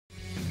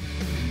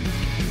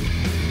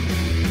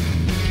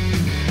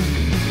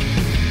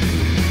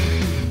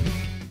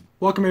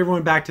Welcome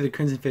everyone back to the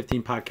Crimson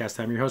 15 podcast.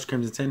 I'm your host,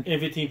 Crimson. And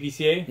 15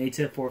 PCA.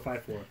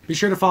 A10454. Be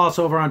sure to follow us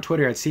over on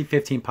Twitter at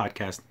C15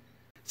 Podcast.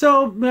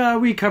 So,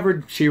 we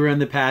covered She-Ra in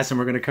the past, and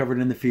we're going to cover it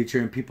in the future,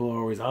 and people are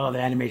always, oh, the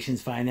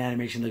animation's fine, the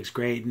animation looks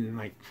great, and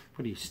like,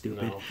 what are you,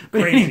 stupid? No.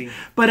 Crazy.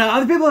 But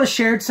other people have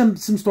shared some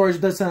stories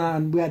with us.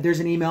 There's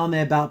an email in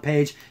the About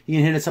page. You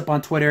can hit us up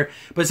on Twitter.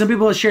 But some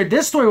people have shared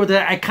this story with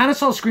it. I kind of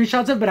saw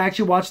screenshots of it, but I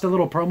actually watched a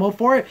little promo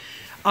for it.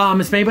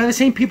 It's made by the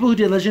same people who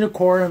did Legend of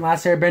Korra and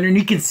Last Airbender, and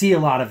you can see a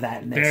lot of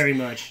that in this. Very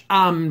much.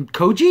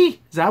 Koji?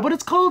 Is that what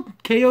it's called?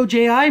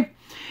 Koji?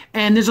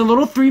 And there's a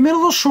little 3-minute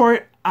little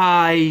short.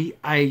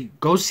 I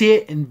go see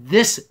it, and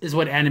this is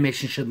what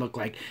animation should look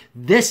like.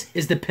 This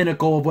is the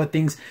pinnacle of what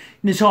things...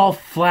 And it's all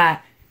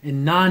flat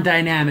and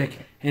non-dynamic,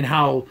 and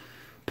how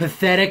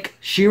pathetic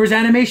She-Ra's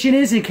animation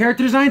is and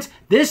character designs.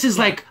 This is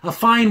like a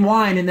fine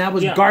wine, and that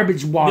was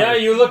garbage water. Yeah,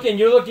 you're looking,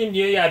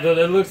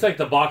 it looks like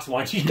the box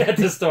wine you get at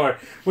the store.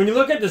 When you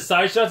look at the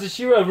side shots of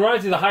She-Ra, it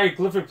reminds you of the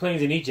hieroglyphic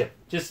plains in Egypt.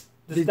 Just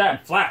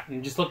that, flat,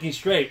 and just looking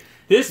straight.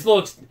 This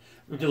looks...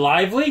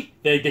 lively.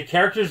 The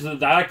characters, I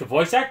like the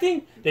voice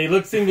acting. They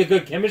seem to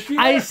good chemistry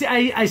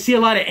there. I see a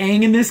lot of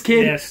Aang in this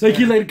kid. Yes,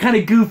 he's like kind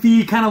of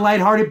goofy, kind of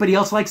lighthearted, but he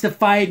also likes to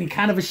fight and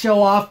kind of a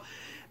show off.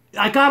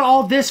 I got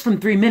all this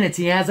from 3 minutes.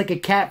 He has like a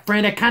cat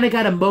friend. I kind of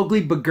got a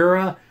Mowgli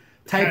Bagheera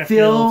type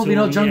feel,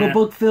 Jungle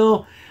Book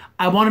feel.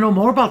 I want to know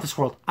more about this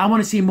world. I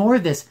want to see more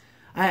of this.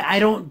 I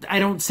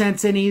don't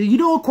sense any.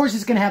 Of course,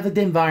 it's gonna have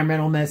the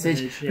environmental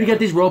message. We got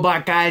these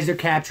robot guys they're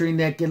capturing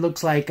that it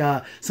looks like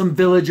some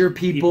villager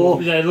people.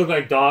 They look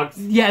like dogs.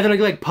 Yeah, they're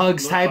like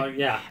pugs type.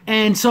 Yeah.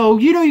 And so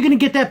you're gonna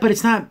get that, but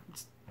it's not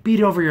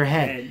beat over your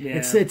head.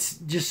 Yeah. It's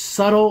just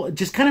subtle. It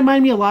just kind of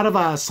reminded me a lot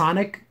of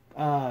Sonic,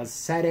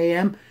 Sat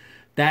AM,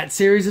 that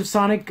series of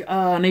Sonic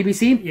on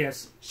ABC.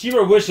 Yes.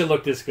 She-Ra wish it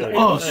looked this good.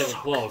 Oh, so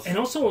close. And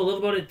also, what I love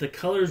about it, the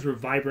colors were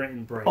vibrant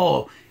and bright.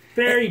 Oh.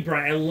 Very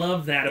bright. I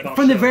love that about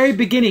From the very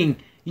beginning,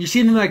 you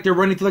see them like they're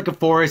running through like a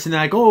forest, and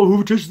they're like, "Oh,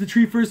 who touches the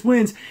tree first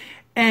wins."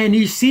 And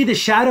you see the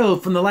shadow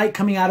from the light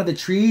coming out of the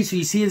tree, so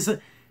you see this.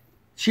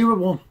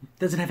 She-Ra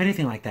doesn't have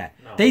anything like that.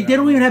 No, they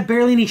don't even have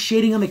barely any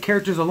shading on the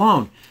characters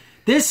alone.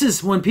 This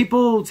is when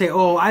people say,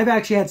 "Oh, I've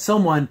actually had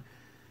someone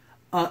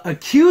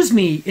accuse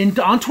me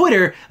on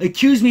Twitter,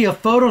 accuse me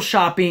of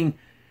photoshopping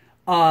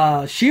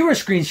She-Ra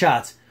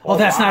screenshots." Oh,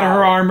 that's not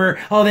her armor.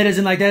 Oh, that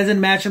doesn't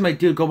match. I'm like,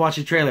 dude, go watch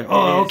the trailer.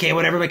 Oh, okay,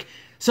 whatever. Like,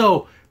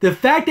 so the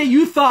fact that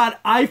you thought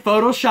I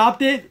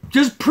photoshopped it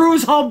just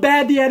proves how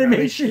bad the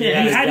animation is.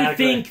 Yeah, you had to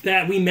think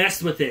that we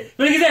messed with it.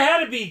 Because it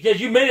had to be,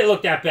 because you made it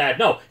look that bad.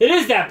 No, it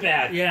is that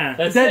bad. Yeah.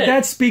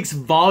 That speaks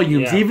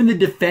volumes. Yeah. Even the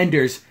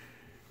defenders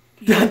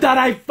thought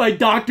I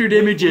doctored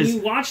images. When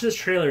you watch this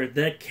trailer,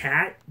 the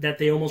cat that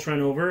they almost run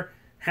over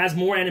has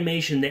more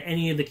animation than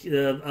any of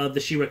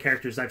the She-Ra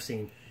characters I've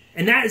seen.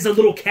 And that is a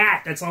little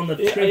cat that's on the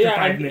screen for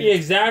 5 minutes.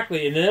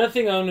 Exactly. And another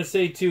thing I want to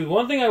say, too,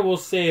 one thing I will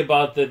say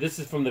about this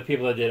is from the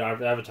people that did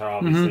Avatar,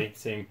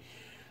 obviously.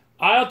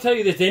 I'll tell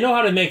you this, they know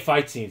how to make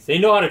fight scenes. They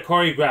know how to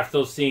choreograph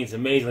those scenes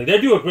amazingly.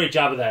 They do a great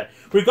job of that.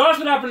 Regardless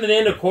of what happened at the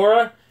end of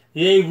Korra,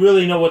 they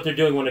really know what they're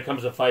doing when it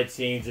comes to fight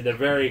scenes. And they're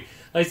very,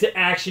 like I said,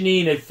 action-y,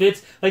 and it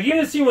fits. Like, you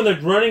can see when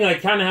they're running,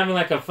 like, kind of having,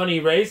 like, a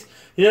funny race.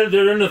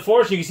 They're in the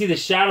forest, and you can see the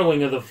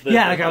shadowing of the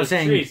like I was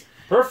saying. trees.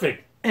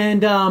 Perfect.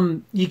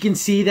 And you can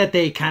see that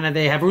they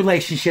have a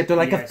relationship. They're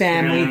like a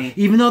family,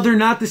 even though they're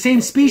not the same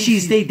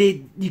species.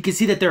 You can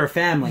see that they're a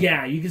family.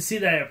 Yeah, you can see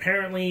that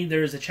apparently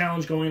there's a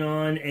challenge going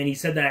on, and he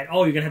said that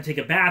you're gonna have to take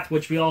a bath,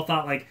 which we all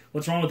thought like,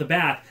 what's wrong with the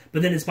bath?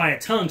 But then it's by a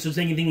tongue, so it's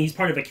thinking he's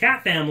part of a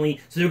cat family,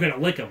 so they're gonna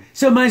lick him.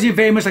 So it reminds you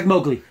very much like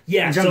Mowgli.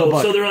 Yeah, so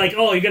they're like,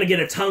 you're gonna get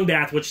a tongue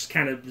bath, which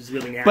kind of is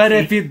really nasty. But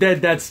if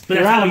that's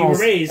how you were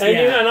raised.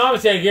 And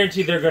obviously, I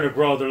guarantee they're gonna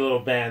grow their little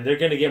band. They're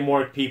gonna get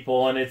more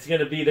people, and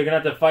they're gonna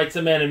have to fight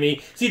some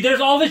enemy. See, there's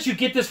all this. You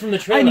get this from the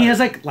trailer. And he has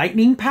like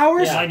lightning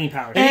powers. Yeah, lightning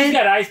powers. And he's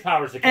got ice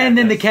powers. And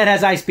then the cat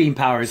has ice beam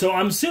powers. So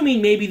I'm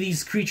assuming maybe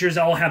these creatures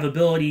all have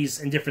abilities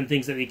and different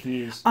things that they can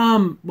use.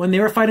 When they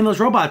were fighting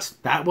those robots,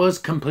 that was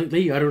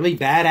completely, utterly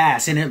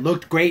badass, and it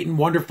looked great and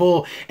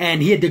wonderful.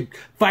 And he had the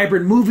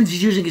vibrant movements.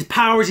 He's using his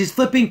powers. He's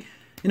flipping.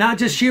 And not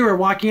just She-Ra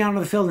walking out onto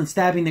the field and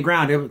stabbing the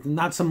ground. It was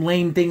not some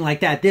lame thing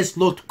like that. This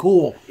looked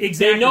cool.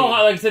 Exactly. They know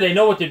how, like I said, they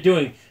know what they're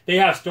doing. They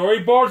have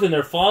storyboards and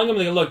they're following them.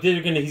 They go, look,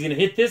 he's gonna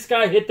hit this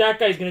guy, hit that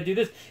guy. He's gonna do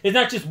this. It's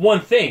not just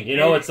one thing.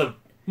 It's a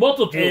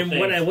multiple things. And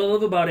what I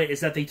love about it is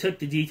that they took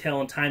the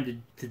detail and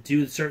time to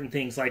do certain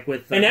things, like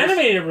with and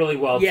animated it really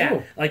well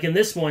too. Like in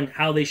this one,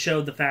 how they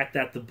showed the fact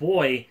that the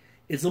boy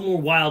is a little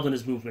more wild in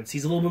his movements.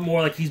 He's a little bit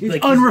more like he's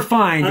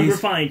unrefined.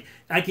 Unrefined.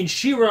 Like in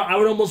She-Ra, I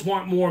would almost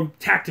want more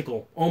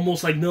tactical,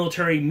 almost like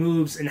military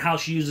moves and how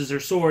she uses her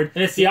sword.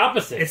 And it's the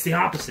opposite. It's the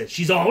opposite.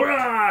 She's all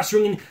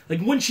swinging. Like,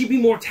 wouldn't she be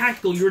more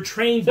tactical? You were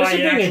trained by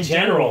an actual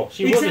general.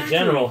 She was a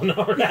general. No,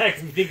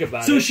 think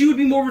about it. So she would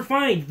be more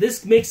refined.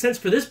 This makes sense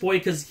for this boy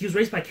because he was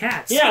raised by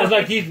cats. Yeah, it's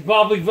like he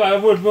probably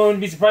wouldn't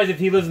be surprised if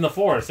he lives in the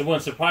forest. It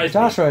wouldn't surprise me.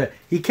 Joshua,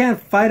 he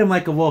can't fight him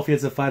like a wolf. He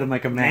has to fight him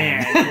like a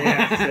man.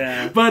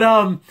 Yeah. But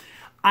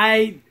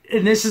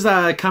and this is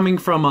coming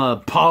from a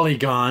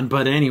Polygon,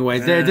 but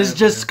anyways, this is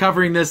just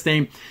covering this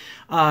thing.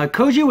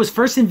 Koji was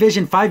first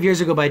envisioned 5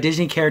 years ago by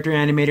Disney character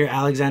animator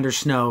Alexander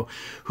Snow,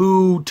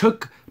 who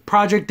took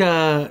project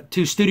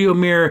to Studio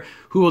Mirror,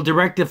 who will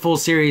direct the full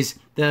series.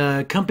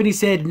 The company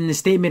said in a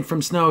statement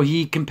from Snow,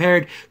 he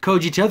compared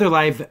Koji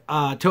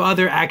to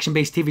other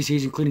action-based TV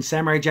series, including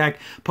Samurai Jack,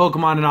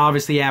 Pokemon, and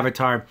obviously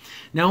Avatar.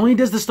 Not only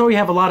does the story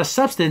have a lot of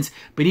substance,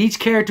 but each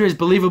character is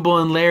believable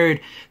and layered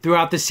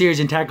throughout the series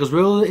and tackles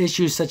real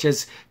issues such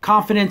as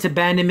confidence,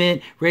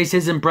 abandonment,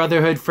 racism,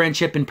 brotherhood,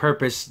 friendship, and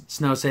purpose.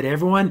 Snow said,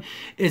 everyone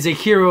is a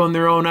hero in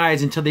their own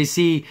eyes until they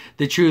see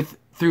the truth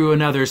through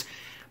another's.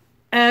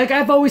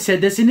 I've always said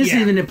this, and this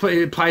even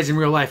applies in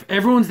real life.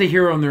 Everyone's the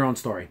hero in their own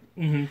story.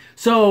 Mm-hmm.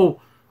 So,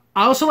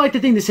 I also like the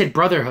thing that said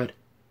brotherhood.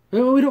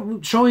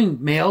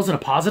 Showing males in a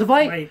positive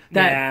light.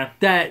 Right.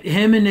 That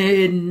him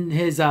and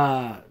his,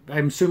 I'm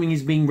assuming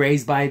he's being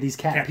raised by these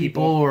cat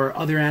people or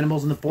other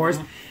animals in the forest.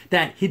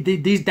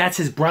 Mm-hmm. That's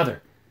his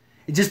brother.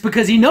 Just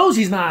because he knows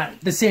he's not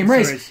the same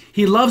race.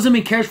 He loves them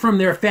and cares for them.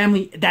 They're a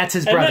family. That's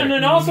his brother. And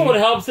then also what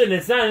helps it, and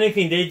it's not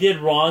anything they did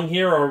wrong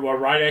here, or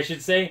right, I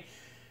should say,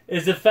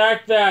 is the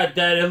fact that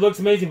it looks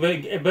amazing, but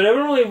it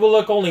really will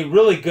look only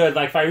really good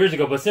like 5 years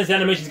ago. But since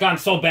animation's gotten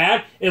so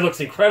bad, it looks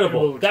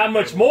incredible. That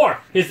much more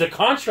is the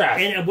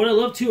contrast. And what I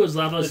love too is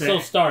it's so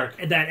stark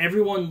that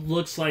everyone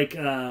looks like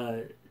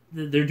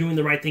they're doing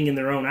the right thing in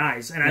their own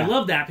eyes. And I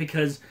love that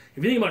because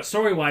if you think about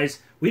story wise,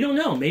 we don't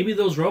know. Maybe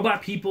those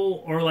robot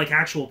people are like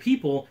actual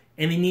people,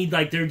 and they need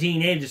like their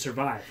DNA to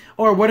survive.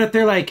 Or what if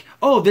they're like,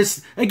 oh,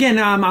 this again?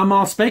 I'm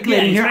all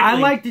speculating here. I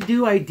like to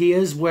do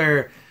ideas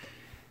where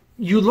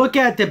you look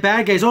at the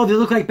bad guys, oh, they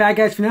look like bad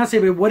guys from the outside,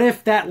 but what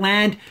if that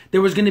land,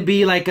 there was going to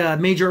be like a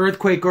major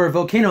earthquake or a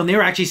volcano, and they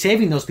were actually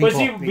saving those people?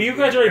 But see, you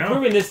guys are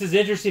proving this is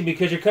interesting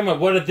because you're coming up,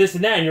 what if this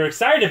and that, and you're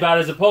excited about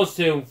it as opposed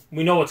to,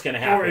 we know what's going to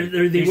happen.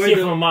 Or they see it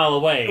from a mile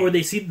away. Or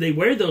they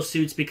wear those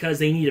suits because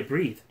they need to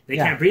breathe. They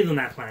can't breathe on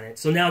that planet.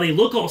 So now they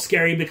look all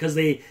scary because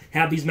they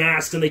have these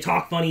masks and they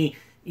talk funny.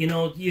 You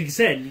know, you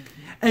said.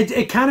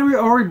 It kind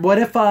of, or what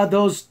if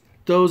those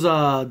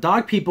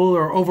dog people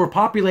are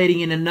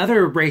overpopulating and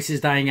another race is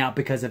dying out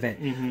because of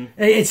it. Mm-hmm.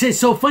 It's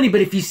so funny,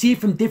 but if you see it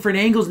from different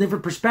angles and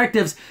different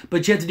perspectives,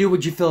 but you have to do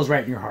what you feel is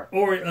right in your heart.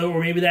 Or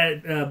maybe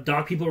that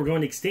dog people are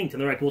going extinct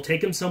and they're like, we'll take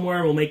them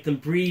somewhere, we'll make them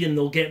breed, and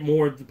they'll get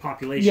more of the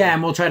population. Yeah,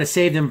 and we'll try to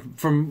save them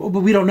from,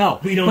 but we don't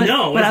know. We don't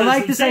know. But I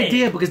like this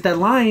idea because that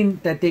line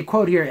that they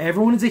quote here,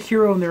 everyone is a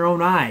hero in their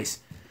own eyes.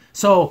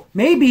 So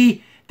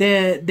maybe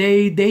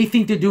they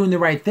think they're doing the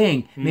right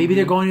thing. Maybe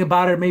they're going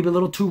about it maybe a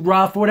little too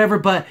rough or whatever,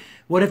 but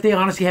what if they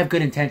honestly have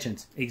good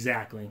intentions?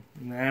 Exactly.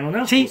 I don't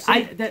know. See,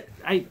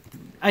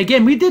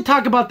 again, we did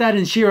talk about that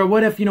in She-Ra.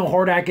 What if,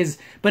 Hordak is,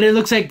 but it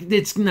looks like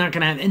it's not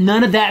going to happen.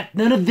 None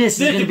of this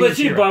is going to be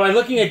She-Ra. But by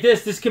looking at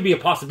this could be a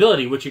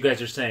possibility, what you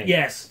guys are saying.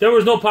 Yes. There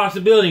was no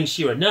possibility in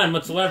She-Ra, none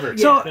whatsoever.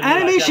 So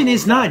animation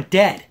is not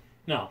dead.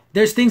 No.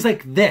 There's things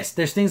like this.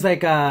 There's things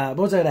like, what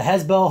was it, a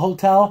Hezbollah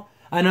Hotel?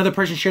 Another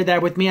person shared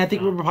that with me. I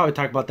think we'll probably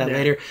talk about that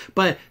later.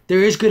 But there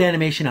is good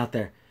animation out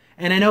there.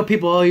 And I know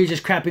people, you're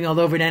just crapping all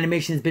over it.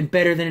 Animation has been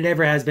better than it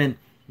ever has been.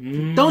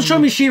 Don't show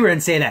me She-Ra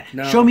and say that.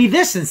 No. Show me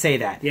this and say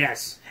that.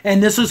 Yes.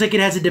 And this looks like it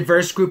has a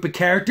diverse group of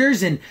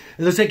characters, and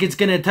it looks like it's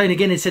going to tell you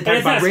again. It's talk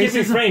about racism. It's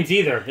not skipping frames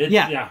either.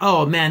 Yeah.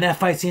 Oh man, that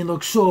fight scene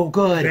looks so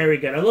good. Very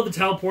good. I love the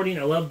teleporting.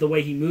 I love the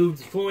way he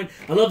moved, fluent.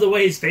 I love the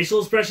way his facial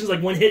expressions.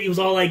 Like one hit, he was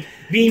all like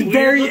being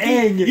very weird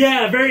angry.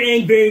 Yeah, very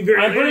angry.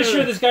 Very. I'm pretty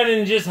sure this guy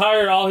didn't just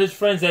hire all his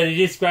friends that he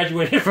just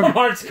graduated from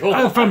art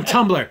school. From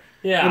Tumblr.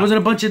 Yeah. There wasn't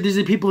a bunch of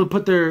these people who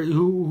put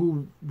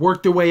who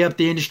worked their way up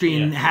the industry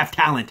and have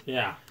talent.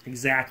 Yeah.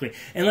 Exactly.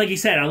 And like you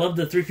said, I love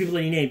the three people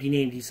that he named.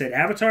 He said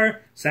Avatar,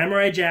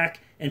 Samurai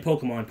Jack, and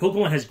Pokemon.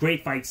 Pokemon has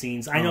great fight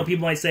scenes. I know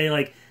people might say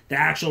like the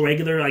actual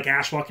regular like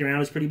Ash walking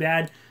around is pretty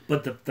bad,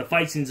 but the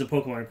fight scenes of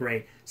Pokemon are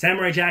great.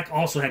 Samurai Jack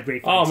also had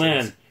great fight scenes. Oh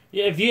man.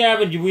 Yeah, if you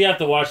haven't, we have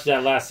to watch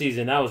that last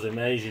season. That was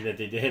amazing that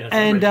they did.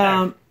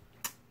 And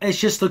it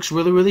just looks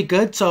really, really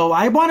good. So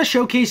I want to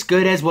showcase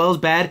good as well as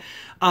bad.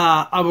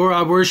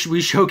 I wish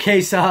we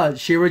showcase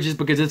She-Ra just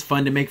because it's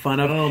fun to make fun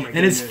of. Oh my goodness.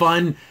 And it's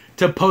fun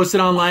to post it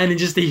online and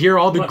just to hear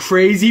all the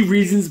crazy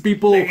reasons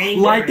people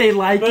like it.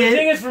 But the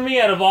thing is, for me,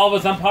 out of all of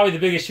us, I'm probably the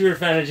biggest She-Ra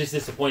fan. It just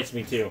disappoints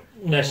me too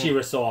that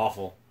She-Ra's so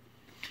awful.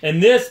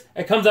 And this,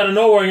 it comes out of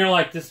nowhere, and you're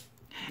like, this.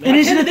 And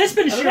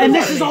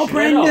this is all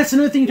brand new. That's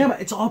another thing you talk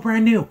about. It's all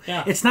brand new.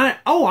 Yeah. It's not,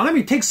 let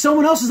me take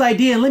someone else's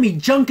idea and let me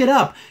junk it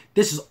up.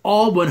 This is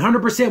all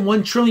 100%,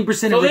 1,000,000,000,000%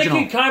 original. So they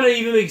can kind of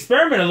even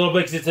experiment a little bit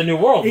because it's a new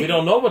world. We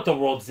don't know what the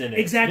world's in.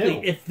 Exactly.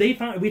 If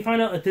we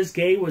find out that this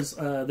guy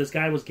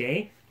was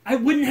gay, I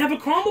wouldn't have a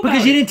problem about it.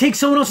 Because you didn't take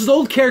someone else's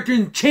old character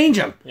and change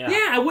him.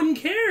 Yeah, I wouldn't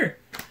care.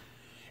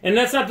 And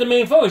that's not the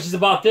main focus. It's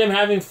about them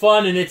having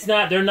fun, and it's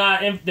not. They're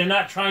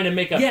not trying to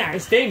make a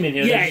statement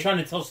here. They're just trying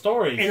to tell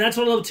stories. And that's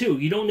what I love too.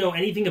 You don't know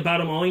anything about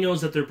them. All you know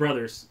is that they're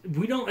brothers.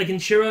 We don't like in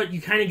She-Ra. You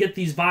kind of get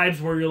these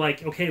vibes where you're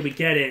like, okay, we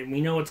get it, and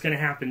we know what's going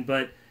to happen,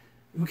 but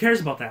who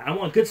cares about that? I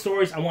want good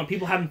stories. I want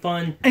people having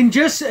fun. And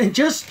just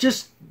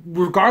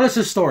regardless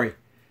of story,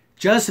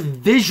 just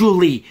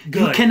visually.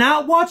 Good. You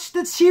cannot watch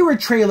the She-Ra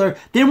trailer,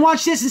 then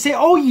watch this and say,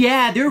 oh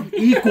yeah, they're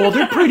equal.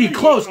 They're pretty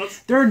close.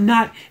 They're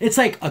not. It's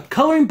like a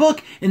coloring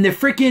book in the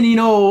freaking,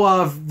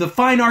 the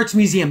Fine Arts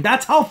Museum.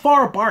 That's how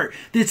far apart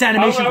this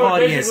animation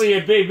quality is. Basically,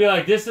 it'd be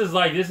like this is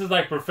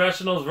like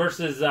professionals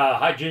versus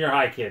junior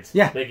high kids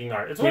making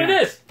art. It's what it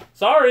is.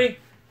 Sorry.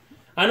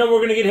 I know we're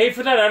going to get hate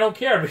for that. I don't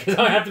care because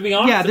I have to be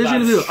honest. Yeah, there's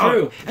going to do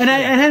true. And I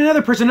had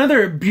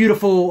another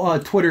beautiful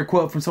Twitter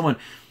quote from someone.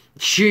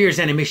 She-Ra's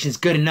animation is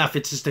good enough.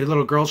 It's just a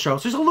little girl show.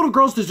 So little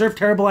girls deserve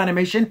terrible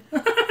animation.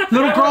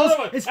 Little girls,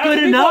 it's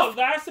good enough.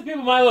 Ask the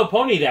people My Little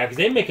Pony that because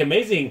they make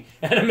amazing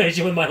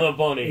animation with My Little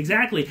Pony.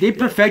 Exactly. They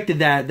perfected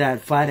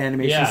that flat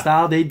animation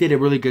style. They did a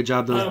really good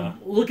job.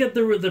 Look at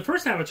the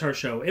first Avatar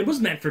show. It was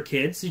meant for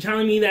kids. You're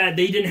telling me that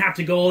they didn't have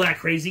to go all that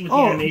crazy with the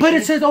animation? But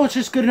it says, it's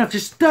just good enough.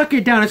 Just stuck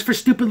it down. It's for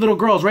stupid little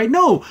girls, right?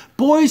 No.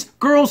 Boys,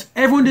 girls,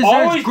 everyone deserves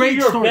always great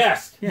do your stories.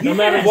 best, no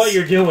matter what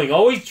you're doing.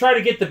 Always try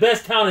to get the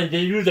best talent to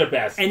do their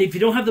best. And if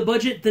you don't have the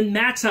budget, then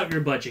max out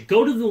your budget.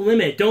 Go to the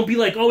limit. Don't be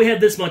like, we had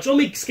this much. Let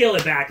me scale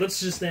it back. Let's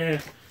just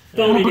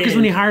because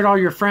when you hired all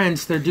your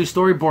friends to do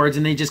storyboards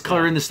and they just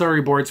color in the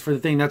storyboards for the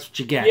thing, that's what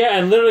you get. Yeah,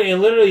 and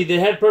literally, the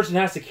head person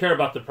has to care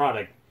about the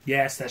product.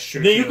 Yes, that's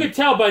true. You could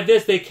tell by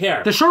this they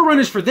care. The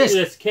showrunners for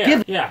this care.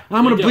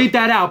 I'm going to bleep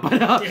that out,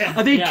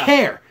 but they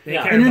care.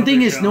 And the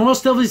thing is, Noelle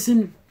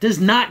Stevenson does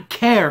not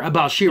care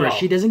about She-Ra. No.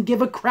 She doesn't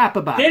give a crap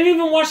about it. They didn't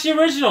even watch the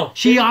original.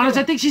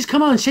 I think she's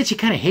come on and said she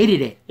kind of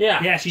hated it.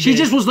 Yeah, she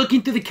just was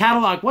looking through the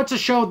catalog. What's a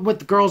show with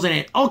the girls in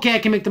it? Okay, I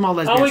can make them all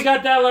lesbians. Oh, we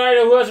got that right.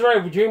 Who was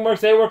right?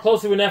 DreamWorks, they work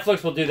closely with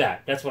Netflix. We'll do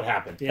that. That's what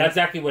happened. Yeah. That's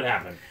exactly what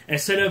happened.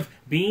 Instead of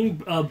being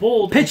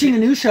bold, pitching a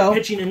new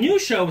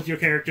show with your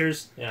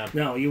characters. Yeah.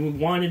 No, you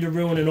wanted to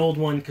ruin an old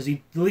one because at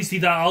least he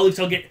thought, at least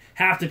I'll get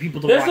half the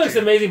people to watch it. This looks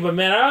amazing, but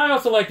man, I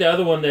also like the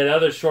other one, that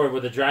other short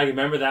with the dragon.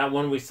 Remember that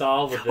one we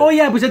saw? With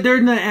was it there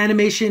in the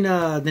animation,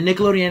 the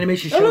Nickelodeon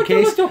animation showcase?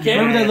 It looked okay.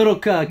 Remember that little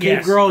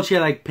cave girl? She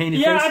had painted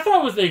face? Yeah, I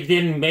thought they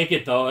didn't make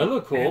it though. It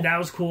looked cool. Yeah, that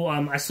was cool.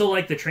 I still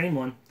like the train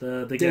one.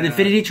 The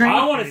Infinity Train?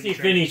 I want to see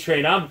Infinity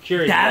Train. I'm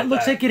curious. That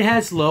looks like it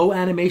has low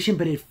animation,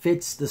 but it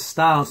fits the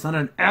style. It's not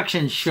an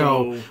action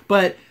show.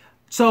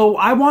 So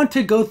I want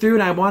to go through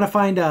and I want to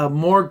find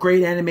more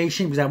great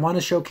animation because I want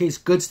to showcase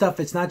good stuff.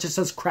 It's not just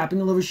us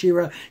crapping all over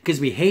She-Ra because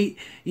we hate,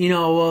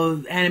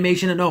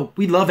 animation. No,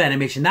 we love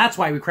animation. That's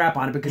why we crap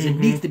on it because it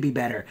needs to be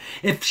better.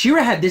 If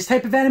She-Ra had this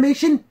type of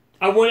animation,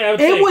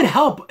 it would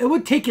help. It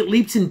would take it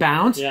leaps and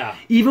bounds. Yeah.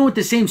 Even with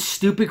the same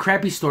stupid,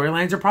 crappy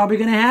storylines they're probably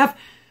going to have.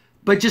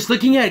 But just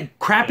looking at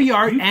crappy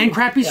art and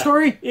crappy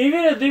story.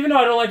 Even though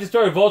I don't like the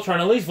story of Voltron,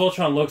 at least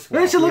Voltron looks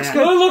good. It looks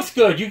good. It looks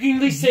good. You can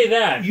at least say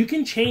that. You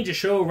can change a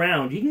show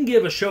around. You can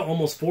give a show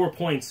almost 4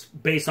 points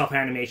based off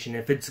animation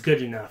if it's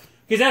good enough.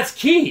 Because that's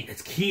key.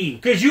 It's key.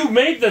 Because you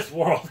made this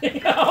world.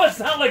 It's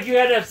not like you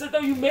had to have said,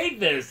 you made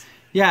this.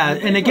 Yeah,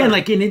 and again,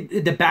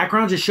 in the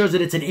background just shows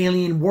that it's an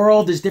alien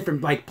world. There's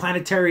different,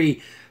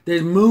 planetary...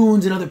 There's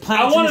moons and other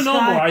planets. I want to know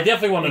more. I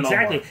definitely want to know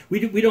more.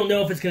 Exactly. We don't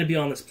know if it's going to be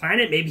on this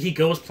planet. Maybe he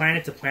goes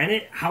planet to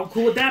planet. How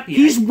cool would that be?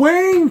 He's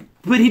wearing,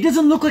 but he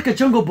doesn't look like a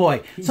Jungle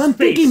Boy. So I'm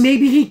thinking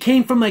maybe he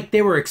came from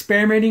they were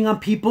experimenting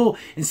on people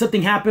and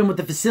something happened with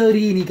the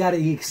facility and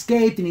he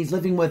escaped and he's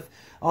living with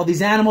all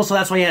these animals, so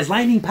that's why he has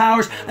lightning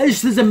powers.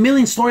 There's a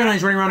million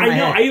storylines running around in my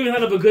head. I even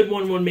thought of a good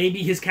one when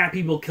maybe his cat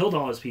people killed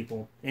all his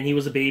people, and he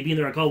was a baby, and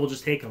they're like, we'll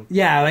just take him.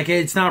 Yeah,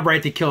 it's not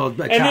right to kill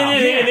a child.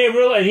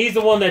 And he's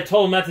the one that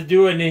told him not to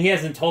do it, and then he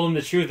hasn't told him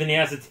the truth, and he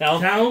has to tell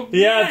him.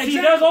 Yeah, he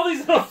does all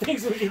these little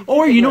things.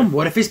 Or,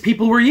 what if his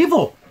people were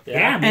evil?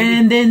 Yeah,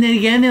 and then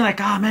again, they're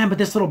like, oh man, but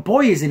this little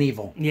boy isn't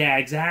evil. Yeah,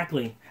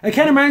 exactly. It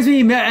kind of reminds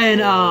me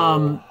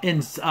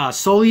in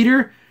Soul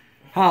Eater,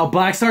 how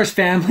Black Star's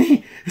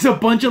family is a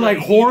bunch of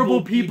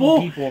horrible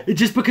people.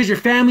 Just because your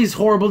family's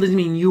horrible doesn't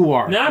mean you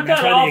are. Not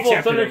that awful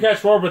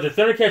Thundercats Roar, but the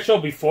Thundercats show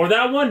before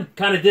that one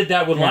kind of did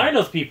that with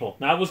Lionel's people.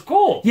 That was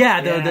cool.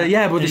 Yeah,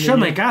 but the show,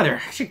 they're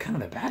actually kind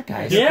of the bad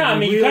guys. Yeah, I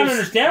mean, you kind of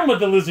understand what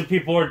the lizard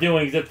people are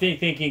doing,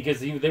 thinking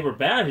because they were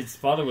bad. His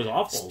father was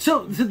awful.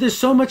 So there's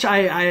so much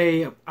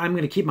I'm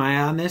going to keep my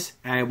eye on this.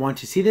 I want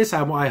to see this.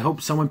 I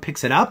hope someone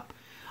picks it up.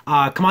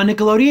 Come on,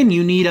 Nickelodeon,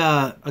 you need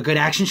a good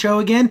action show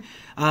again.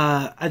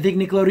 I think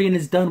Nickelodeon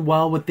has done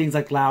well with things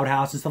like Loud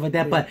House and stuff like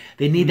that, but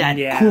they need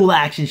that cool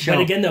action show.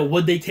 But again, though,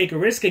 would they take a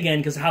risk again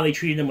because of how they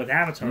treated him with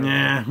Avatar?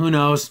 Nah, who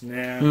knows?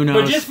 Who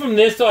knows? But just from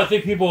this, though, I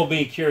think people will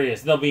be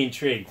curious. They'll be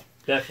intrigued.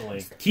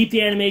 Definitely. Keep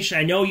the animation.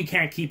 I know you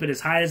can't keep it as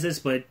high as this,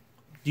 but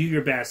do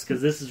your best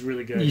because this is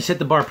really good. You set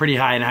the bar pretty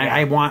high, and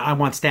I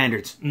want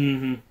standards.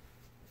 Mm-hmm.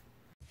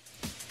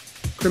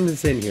 Crimson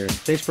Sin here.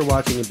 Thanks for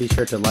watching, and be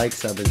sure to like,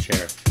 sub, and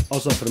share.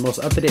 Also, for the most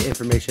up-to-date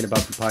information about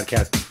the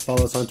podcast,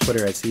 follow us on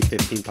Twitter at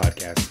C15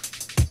 Podcast.